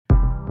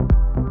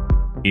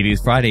It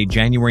is Friday,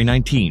 January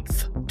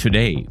 19th.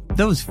 Today,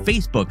 those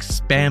Facebook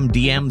spam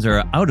DMs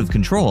are out of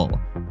control.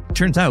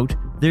 Turns out,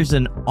 there's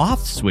an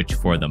off switch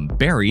for them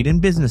buried in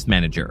Business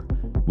Manager.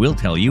 We'll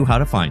tell you how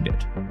to find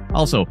it.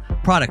 Also,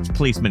 product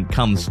placement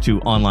comes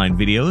to online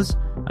videos,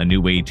 a new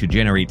way to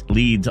generate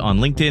leads on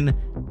LinkedIn,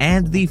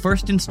 and the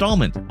first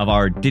installment of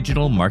our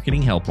digital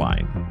marketing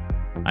helpline.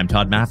 I'm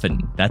Todd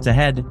Maffin. That's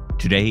ahead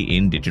today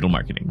in digital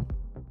marketing.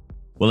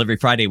 Well, every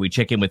Friday, we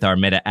check in with our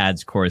Meta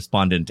Ads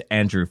correspondent,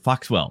 Andrew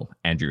Foxwell.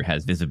 Andrew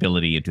has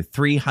visibility into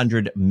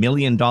 $300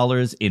 million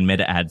in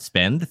Meta ad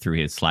spend through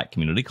his Slack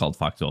community called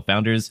Foxwell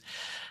Founders.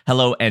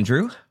 Hello,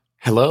 Andrew.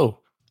 Hello.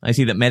 I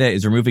see that Meta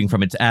is removing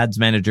from its ads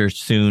manager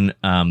soon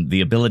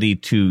the ability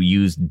to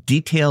use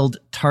detailed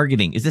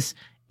targeting. Is this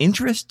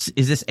interests?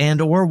 Is this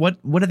and or?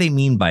 What do they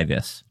mean by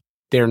this?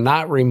 They're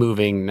not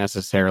removing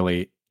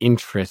necessarily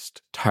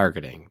interest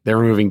targeting. They're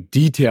removing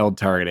detailed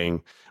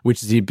targeting,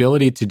 which is the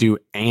ability to do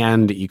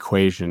and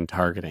equation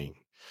targeting.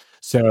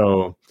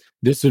 So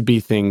this would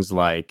be things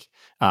like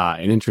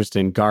an interest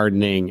in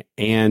gardening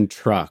and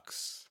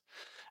trucks.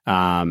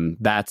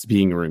 That's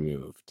being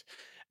removed.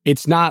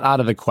 It's not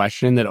out of the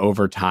question that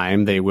over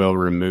time they will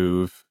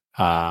remove,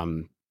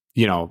 interest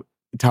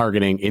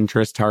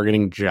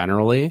targeting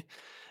generally.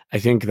 I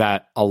think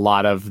that a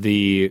lot of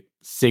the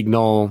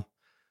signal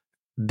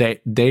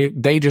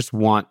they just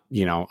want,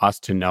 us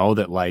to know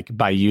that, like,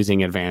 by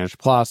using Advantage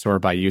Plus or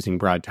by using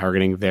broad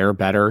targeting, they're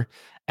better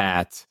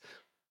at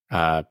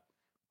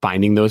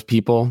finding those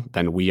people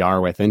than we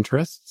are with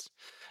interests.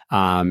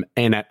 And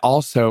it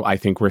also, I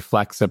think,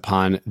 reflects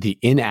upon the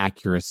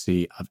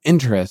inaccuracy of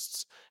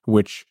interests,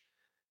 which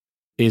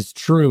is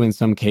true in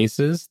some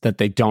cases, that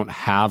they don't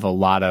have a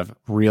lot of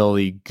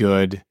really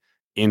good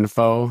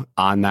info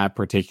on that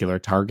particular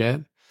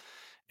target.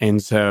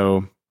 And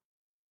so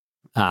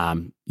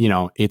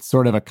it's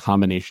sort of a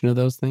combination of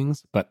those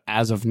things. But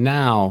as of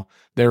now,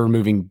 they're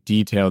removing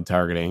detailed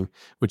targeting,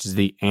 which is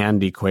the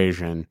and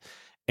equation,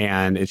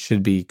 and it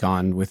should be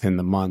gone within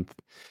the month.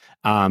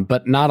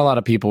 But not a lot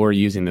of people were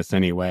using this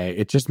anyway.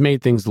 It just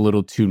made things a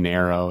little too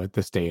narrow at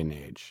this day and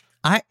age.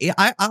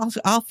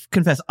 I'll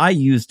confess, I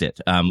used it.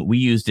 We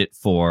used it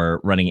for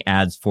running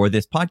ads for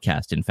this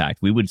podcast. In fact,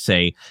 we would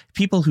say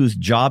people whose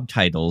job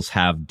titles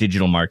have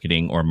digital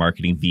marketing or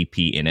marketing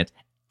VP in it,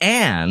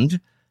 and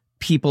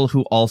people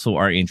who also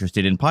are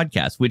interested in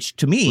podcasts, which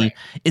to me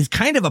is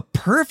kind of a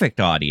perfect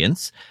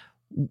audience.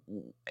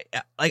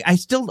 I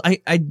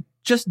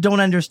just don't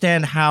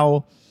understand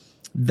how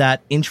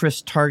that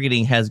interest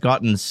targeting has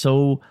gotten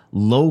so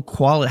low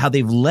quality, how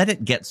they've let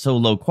it get so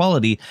low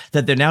quality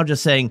that they're now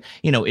just saying,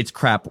 it's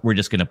crap, we're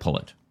just going to pull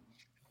it.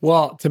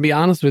 Well, to be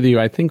honest with you,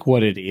 I think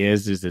what it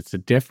is it's a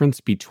difference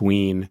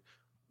between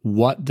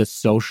what the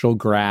social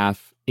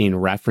graph in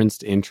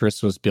referenced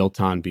interest was built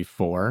on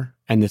before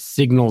and the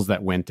signals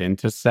that went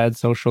into said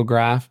social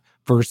graph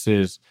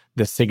versus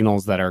the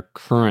signals that are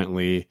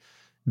currently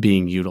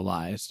being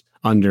utilized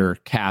under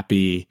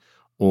CAPI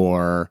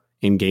or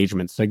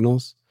engagement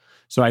signals.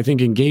 So I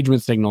think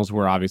engagement signals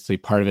were obviously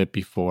part of it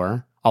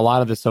before. A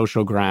lot of the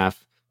social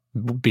graph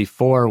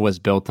before was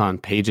built on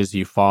pages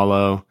you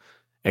follow,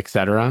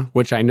 etc.,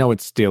 which I know it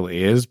still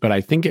is, but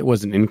I think it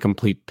was an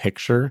incomplete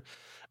picture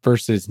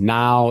versus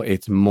now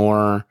it's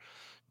more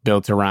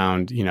built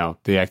around,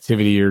 the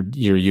activity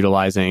you're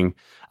utilizing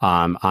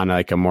on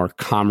like a more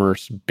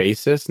commerce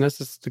basis,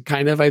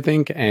 kind of, I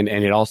think. And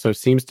it also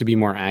seems to be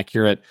more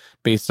accurate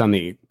based on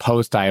the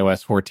post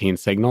iOS 14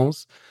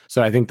 signals.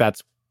 So I think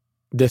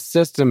this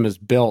system is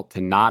built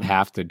to not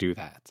have to do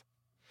that.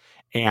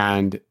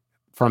 And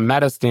from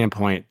Meta's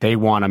standpoint, they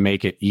want to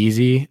make it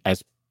easy,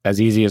 as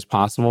easy as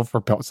possible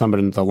for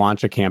somebody to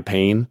launch a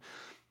campaign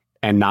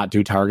and not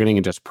do targeting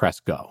and just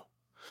press go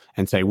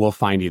and say, we'll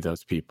find you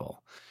those people.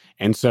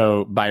 And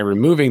so by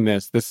removing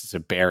this is a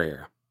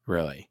barrier,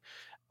 really.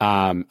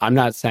 I'm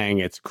not saying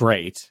it's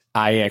great.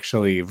 I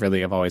actually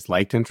really have always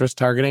liked interest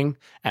targeting,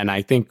 and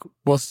I think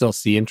we'll still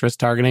see interest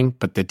targeting,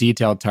 but the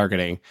detailed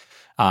targeting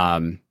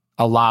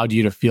allowed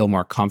you to feel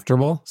more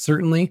comfortable,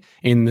 certainly,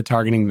 in the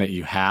targeting that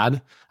you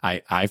had.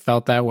 I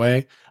felt that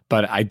way,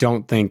 but I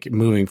don't think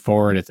moving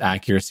forward, its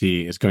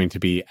accuracy is going to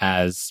be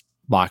as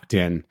locked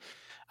in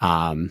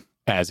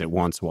as it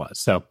once was.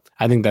 So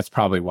I think that's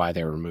probably why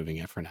they're removing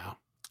it for now.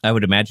 I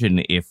would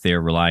imagine if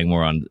they're relying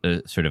more on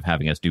sort of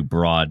having us do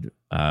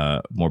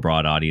more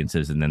broad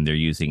audiences, and then they're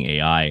using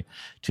AI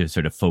to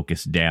sort of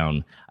focus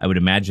down, I would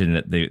imagine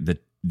that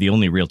the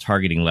only real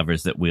targeting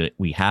levers that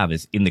we have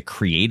is in the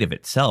creative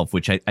itself,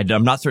 which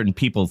I'm not certain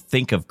people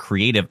think of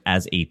creative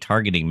as a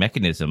targeting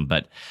mechanism,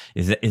 but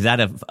is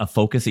that a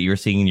focus that you're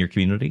seeing in your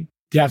community?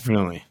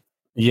 Definitely.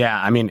 Yeah,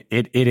 I mean,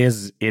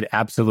 it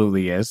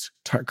absolutely is.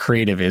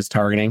 Creative is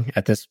targeting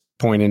at this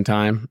point in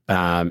time,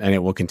 and it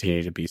will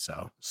continue to be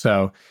so.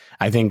 So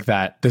I think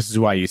that this is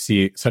why you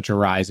see such a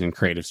rise in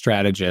creative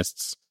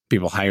strategists,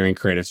 people hiring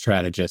creative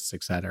strategists,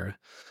 et cetera.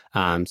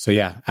 So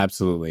yeah,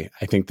 absolutely.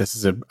 I think this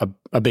is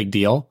a big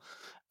deal.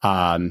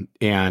 And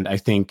I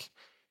think,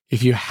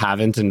 if you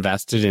haven't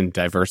invested in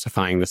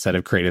diversifying the set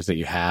of creatives that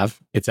you have,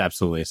 it's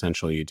absolutely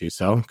essential you do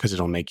so because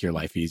it'll make your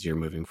life easier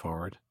moving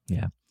forward.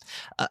 Yeah.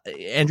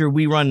 Andrew,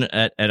 we run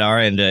at our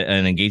end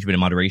an engagement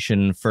and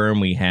moderation firm.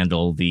 We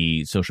handle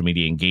the social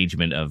media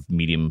engagement of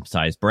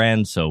medium-sized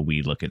brands. So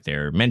we look at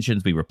their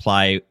mentions, we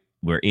reply,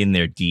 we're in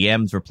their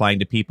DMs replying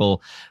to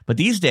people. But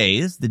these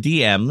days, the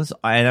DMs,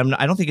 and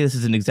I don't think this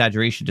is an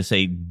exaggeration to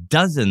say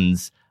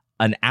dozens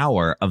an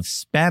hour of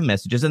spam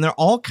messages, and they're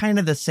all kind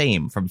of the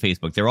same from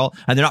Facebook.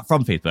 And they're not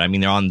from Facebook. I mean,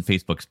 they're on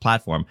Facebook's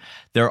platform.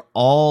 They're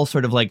all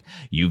sort of like,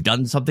 you've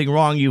done something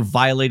wrong, you've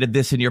violated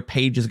this, and your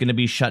page is going to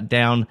be shut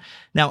down.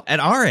 Now, at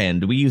our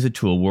end, we use a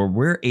tool where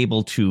we're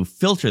able to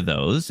filter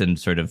those and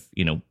sort of,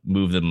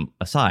 move them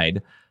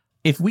aside.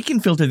 If we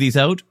can filter these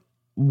out,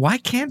 why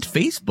can't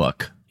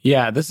Facebook?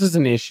 Yeah, this is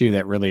an issue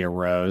that really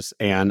arose,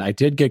 and I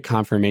did get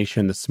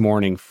confirmation this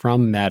morning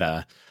from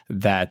Meta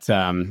that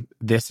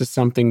this is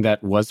something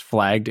that was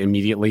flagged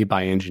immediately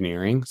by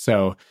engineering.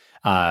 So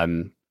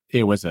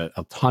it was a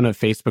ton of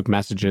Facebook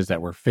messages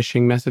that were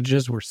phishing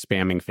messages, were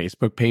spamming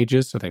Facebook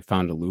pages. So they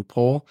found a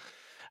loophole.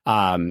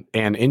 And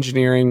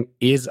engineering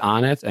is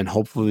on it, and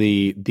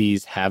hopefully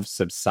these have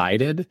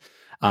subsided.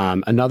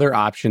 Another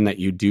option that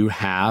you do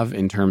have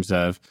in terms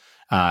of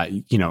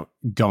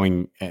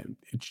going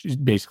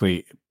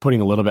basically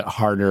putting a little bit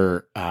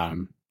harder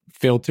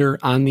filter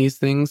on these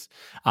things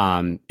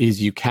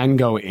is you can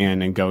go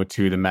in and go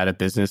to the Meta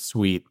Business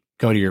Suite,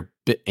 go to your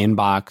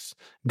inbox,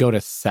 go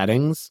to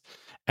settings,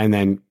 and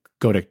then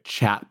go to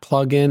chat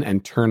plugin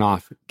and turn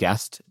off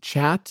guest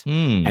chat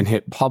and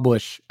hit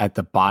publish at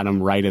the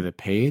bottom right of the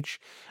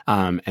page.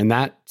 And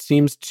that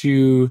seems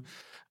to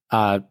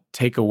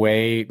take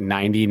away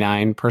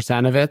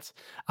 99% of it.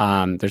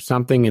 There's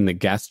something in the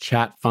guest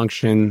chat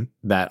function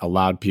that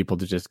allowed people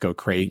to just go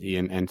crazy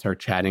and start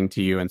chatting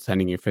to you and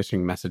sending you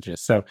phishing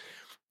messages. So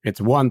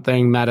it's one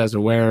thing, Meta's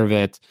aware of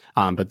it,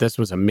 but this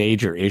was a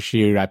major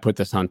issue. I put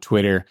this on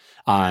Twitter,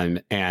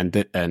 and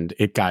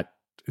it got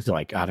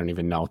like, I don't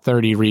even know,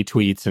 30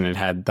 retweets, and it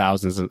had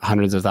thousands and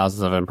hundreds of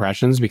thousands of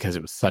impressions because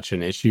it was such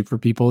an issue for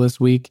people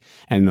this week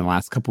and in the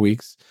last couple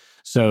weeks.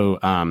 So,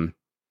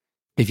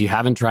 if you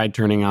haven't tried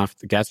turning off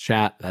the guest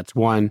chat, that's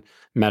one.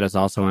 Meta's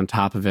also on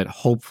top of it,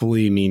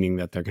 hopefully, meaning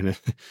that they're going to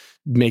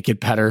make it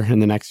better in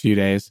the next few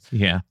days.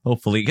 Yeah,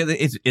 hopefully, because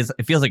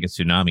it feels like a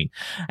tsunami.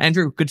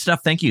 Andrew, good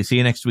stuff. Thank you. See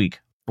you next week.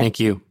 Thank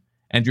you.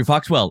 Andrew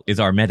Foxwell is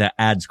our Meta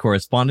Ads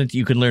correspondent.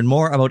 You can learn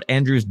more about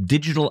Andrew's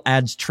digital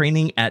ads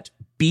training at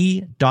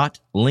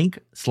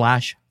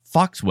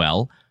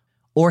b.link/Foxwell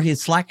or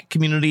his Slack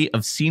community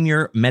of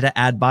senior Meta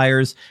ad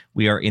buyers.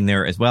 We are in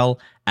there as well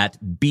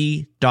at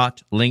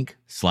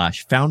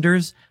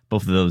b.link/founders.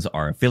 Both of those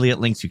are affiliate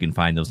links. You can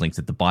find those links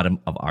at the bottom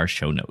of our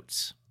show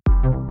notes.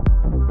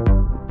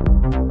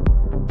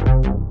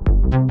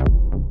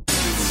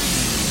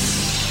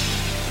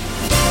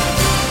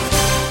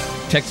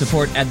 Tech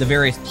support at the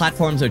various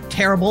platforms are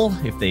terrible,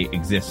 if they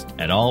exist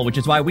at all, which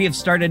is why we have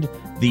started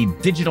the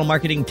Digital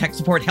Marketing Tech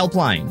Support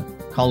Helpline.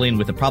 Call in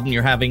with the problem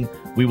you're having.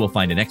 We will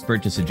find an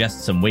expert to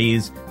suggest some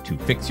ways to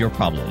fix your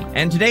problem.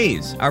 And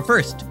today's, our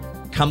first,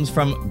 comes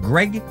from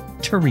Greg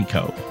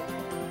Tarico.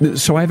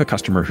 So I have a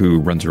customer who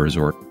runs a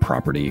resort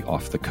property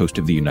off the coast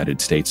of the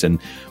United States and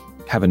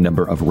have a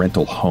number of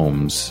rental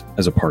homes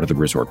as a part of the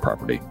resort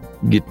property.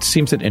 It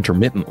seems that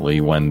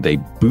intermittently, when they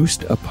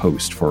boost a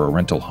post for a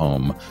rental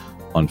home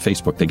on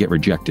Facebook, they get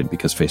rejected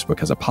because Facebook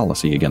has a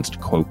policy against,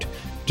 quote,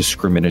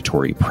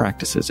 discriminatory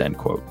practices, end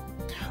quote.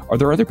 Are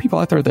there other people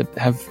out there that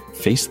have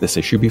faced this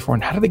issue before,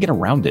 and how do they get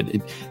around it?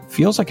 It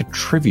feels like a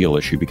trivial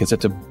issue because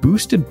it's a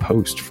boosted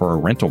post for a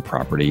rental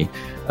property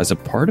as a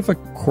part of a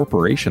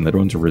corporation that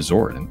owns a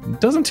resort. And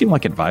it doesn't seem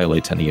like it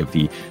violates any of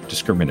the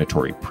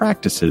discriminatory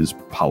practices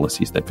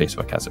policies that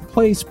Facebook has in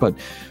place, but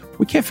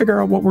we can't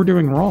figure out what we're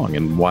doing wrong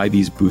and why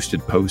these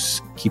boosted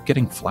posts keep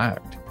getting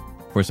flagged.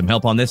 For some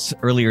help on this,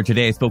 earlier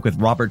today, I spoke with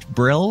Robert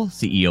Brill,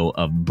 CEO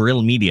of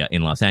Brill Media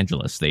in Los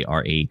Angeles. They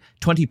are a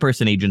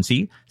 20-person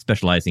agency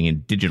specializing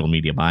in digital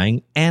media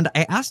buying. And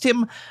I asked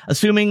him,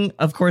 assuming,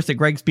 of course, that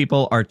Greg's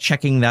people are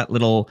checking that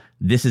little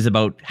 "this is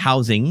about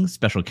housing"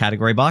 special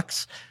category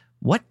box,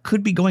 what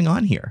could be going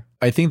on here?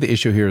 I think the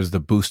issue here is the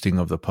boosting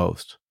of the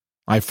post.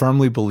 I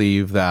firmly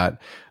believe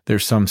that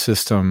there's some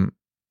system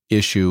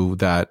issue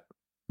that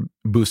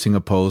boosting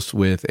a post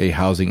with a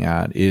housing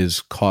ad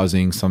is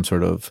causing some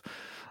sort of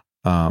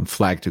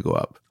flag to go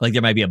up. Like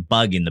there might be a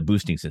bug in the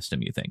boosting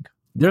system, you think?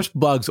 There's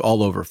bugs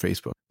all over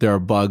Facebook. There are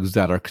bugs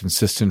that are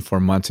consistent for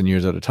months and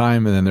years at a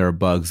time, and then there are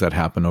bugs that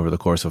happen over the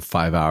course of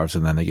 5 hours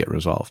and then they get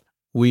resolved.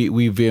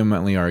 We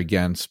vehemently are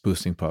against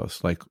boosting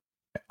posts. Like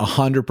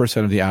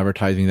 100% of the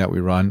advertising that we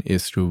run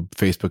is through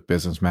Facebook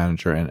Business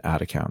Manager and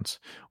ad accounts.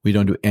 We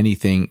don't do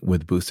anything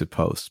with boosted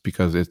posts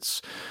because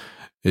it's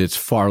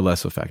far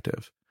less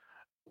effective.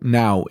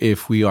 Now,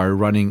 if we are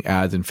running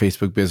ads in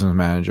Facebook Business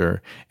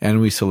Manager and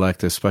we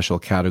select a special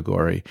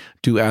category,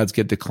 do ads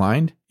get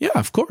declined? Yeah,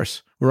 of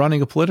course. We're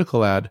running a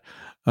political ad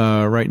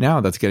right now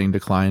that's getting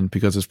declined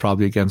because it's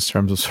probably against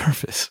terms of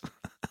service.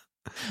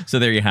 So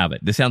there you have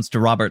it. This sounds to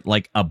Robert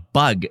like a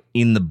bug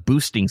in the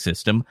boosting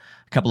system.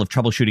 A couple of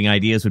troubleshooting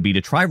ideas would be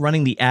to try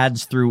running the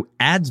ads through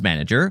Ads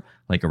Manager,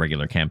 like a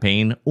regular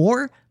campaign,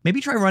 or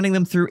maybe try running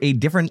them through a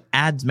different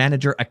Ads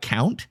Manager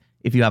account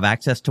if you have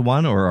access to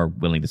one or are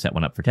willing to set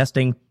one up for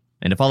testing.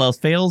 And if all else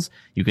fails,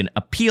 you can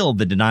appeal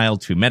the denial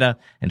to Meta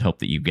and hope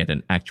that you get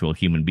an actual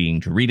human being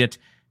to read it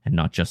and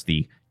not just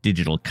the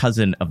digital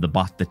cousin of the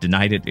bot that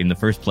denied it in the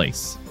first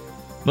place.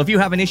 Well, if you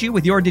have an issue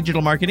with your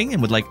digital marketing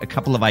and would like a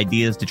couple of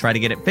ideas to try to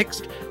get it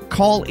fixed,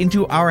 call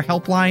into our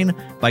helpline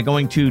by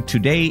going to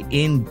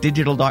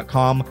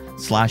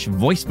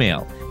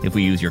todayindigital.com/voicemail. If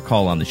we use your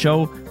call on the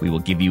show, we will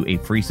give you a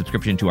free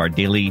subscription to our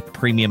daily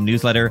premium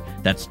newsletter.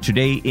 That's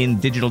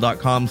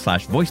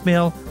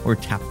todayindigital.com/voicemail, or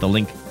tap the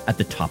link at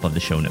the top of the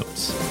show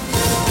notes.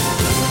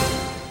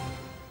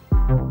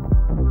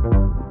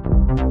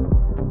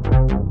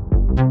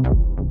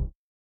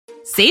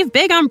 Save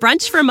big on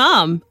brunch for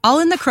mom, all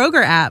in the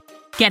Kroger app.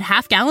 Get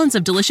half gallons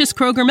of delicious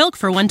Kroger milk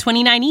for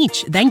 $1.29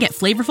 each. Then get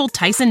flavorful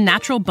Tyson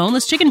natural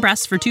boneless chicken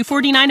breasts for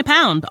 $2.49 a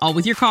pound, all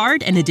with your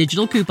card and a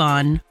digital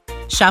coupon.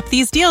 Shop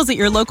these deals at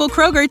your local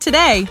Kroger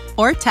today,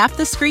 or tap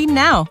the screen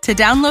now to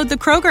download the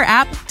Kroger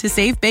app to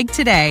save big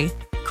today.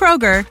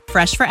 Kroger,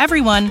 fresh for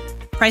everyone.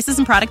 Prices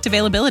and product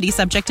availability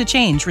subject to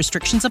change.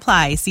 Restrictions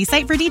apply. See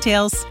site for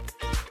details.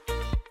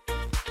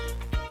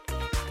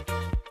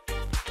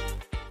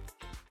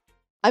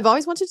 I've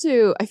always wanted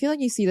to, I feel like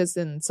you see this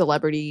in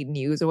celebrity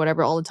news or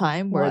whatever all the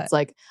time, where What? it's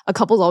like a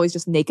couple's always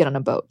just naked on a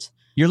boat.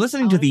 You're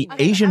listening to the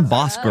Asian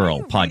Boss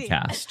Girl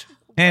podcast.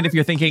 And if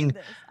you're thinking,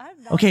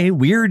 okay,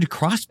 weird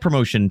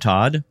cross-promotion,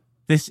 Todd,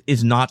 this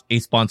is not a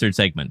sponsored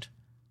segment.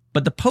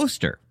 But the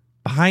poster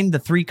behind the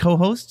three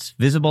co-hosts,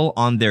 visible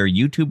on their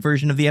YouTube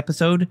version of the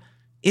episode,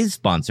 is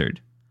sponsored.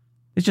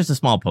 It's just a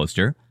small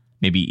poster,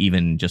 maybe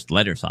even just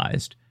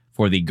letter-sized,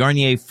 for the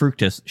Garnier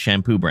Fructis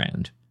shampoo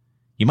brand.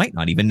 You might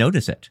not even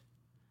notice it.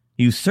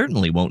 You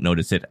certainly won't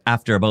notice it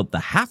after about the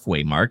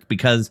halfway mark,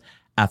 because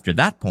after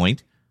that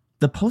point,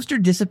 the poster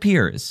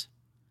disappears.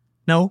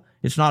 No,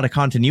 it's not a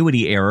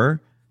continuity error.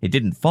 It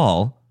didn't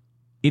fall.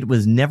 It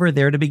was never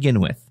there to begin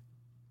with.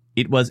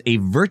 It was a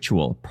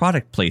virtual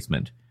product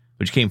placement,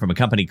 which came from a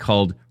company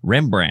called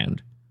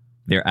Rembrandt.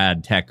 Their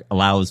ad tech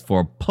allows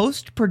for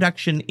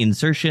post-production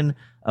insertion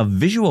of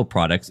visual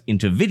products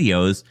into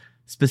videos,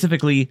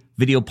 specifically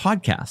video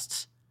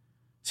podcasts.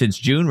 Since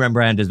June,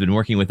 Rembrandt has been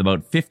working with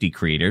about 50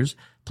 creators,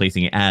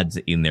 placing ads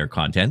in their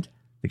content.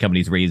 The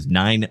company's raised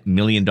 $9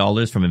 million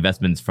from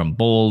investments from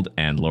Bold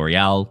and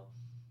L'Oreal.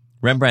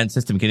 Rembrandt's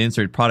system can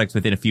insert products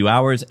within a few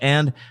hours,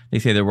 and they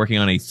say they're working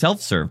on a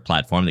self-serve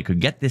platform that could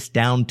get this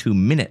down to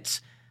minutes.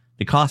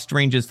 The cost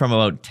ranges from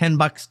about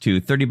 $10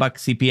 to $30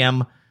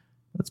 CPM.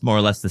 That's more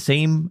or less the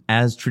same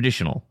as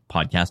traditional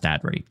podcast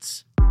ad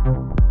rates.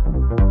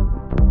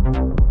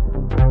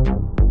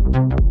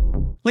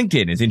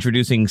 LinkedIn is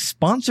introducing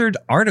sponsored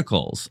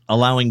articles,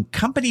 allowing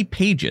company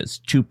pages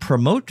to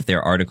promote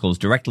their articles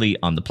directly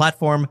on the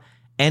platform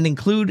and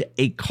include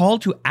a call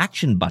to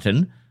action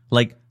button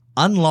like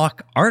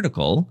Unlock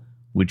Article,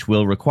 which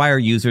will require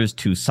users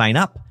to sign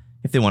up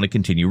if they want to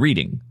continue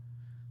reading.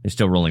 They're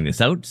still rolling this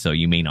out, so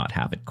you may not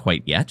have it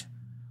quite yet.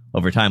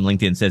 Over time,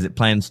 LinkedIn says it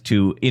plans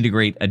to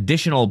integrate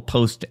additional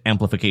post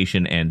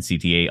amplification and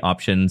CTA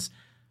options.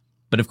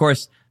 But of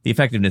course, the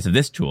effectiveness of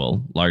this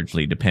tool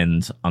largely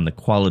depends on the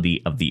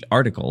quality of the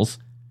articles.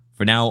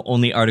 For now,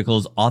 only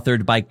articles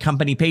authored by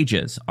company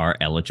pages are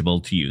eligible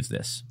to use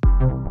this.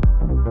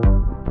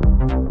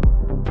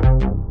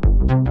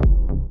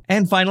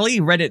 And finally,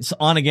 Reddit's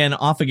on-again,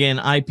 off-again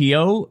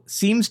IPO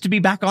seems to be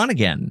back on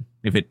again.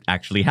 If it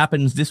actually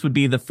happens, this would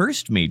be the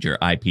first major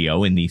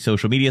IPO in the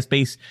social media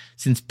space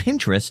since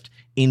Pinterest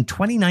in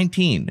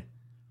 2019.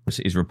 This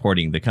is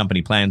reporting the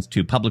company plans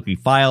to publicly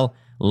file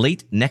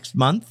late next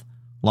month,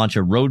 launch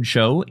a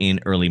roadshow in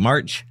early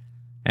March,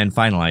 and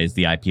finalize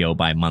the IPO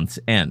by month's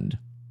end.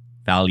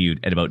 Valued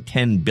at about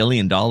 $10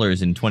 billion in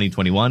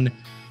 2021,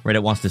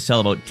 Reddit wants to sell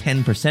about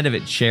 10% of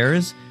its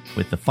shares,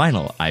 with the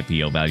final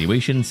IPO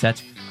valuation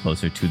set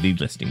closer to the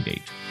listing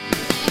date.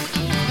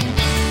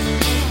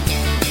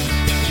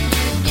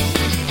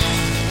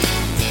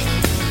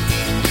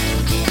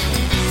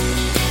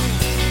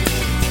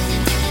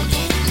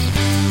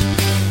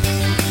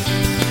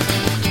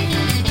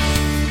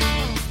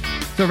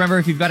 So remember,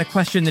 if you've got a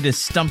question that is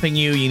stumping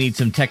you, you need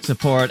some tech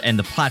support, and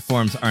the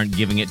platforms aren't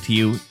giving it to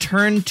you,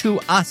 turn to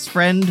us,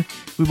 friend.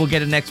 We will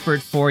get an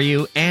expert for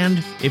you.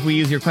 And if we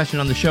use your question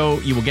on the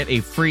show, you will get a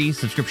free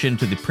subscription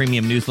to the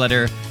premium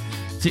newsletter.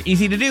 It's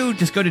easy to do.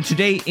 Just go to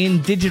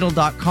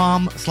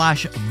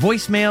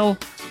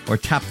todayindigital.com/voicemail or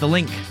tap the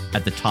link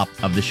at the top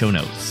of the show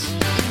notes.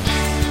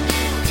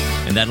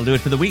 And that'll do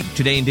it for the week.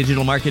 Today in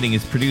Digital Marketing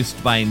is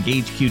produced by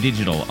EngageQ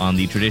Digital on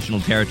the traditional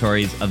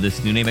territories of the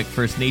Snuneymuxw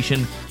First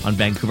Nation on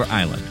Vancouver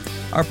Island.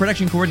 Our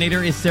production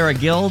coordinator is Sarah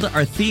Guild.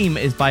 Our theme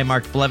is by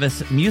Mark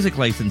Blevis. Music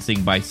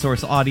licensing by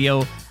Source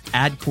Audio.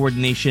 Ad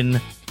coordination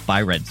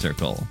by Red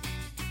Circle.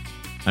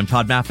 I'm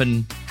Todd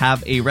Maffin.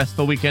 Have a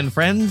restful weekend,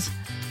 friends.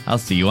 I'll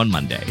see you on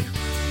Monday.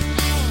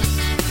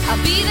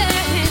 I'll be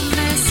there in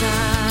the sun.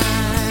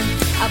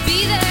 I'll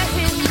be there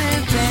in the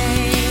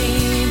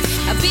rain.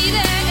 I'll be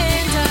there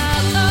and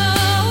I'll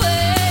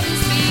always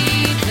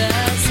be the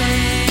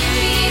same.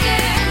 Be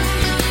there,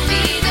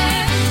 be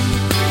there.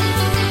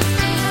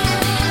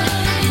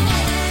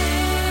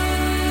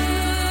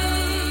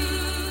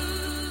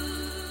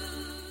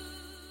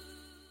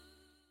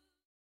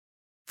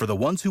 For the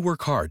ones who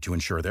work hard to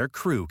ensure their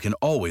crew can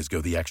always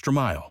go the extra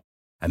mile,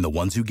 and the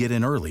ones who get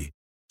in early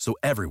so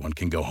everyone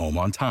can go home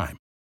on time,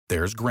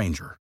 there's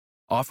Grainger,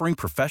 offering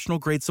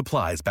professional-grade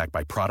supplies backed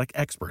by product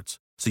experts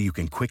so you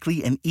can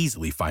quickly and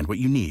easily find what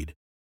you need.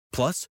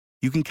 Plus,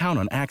 you can count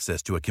on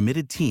access to a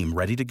committed team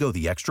ready to go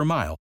the extra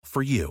mile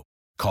for you.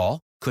 Call,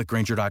 click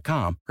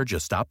Grainger.com, or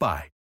just stop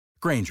by.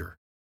 Grainger,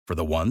 for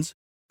the ones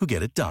who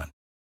get it done.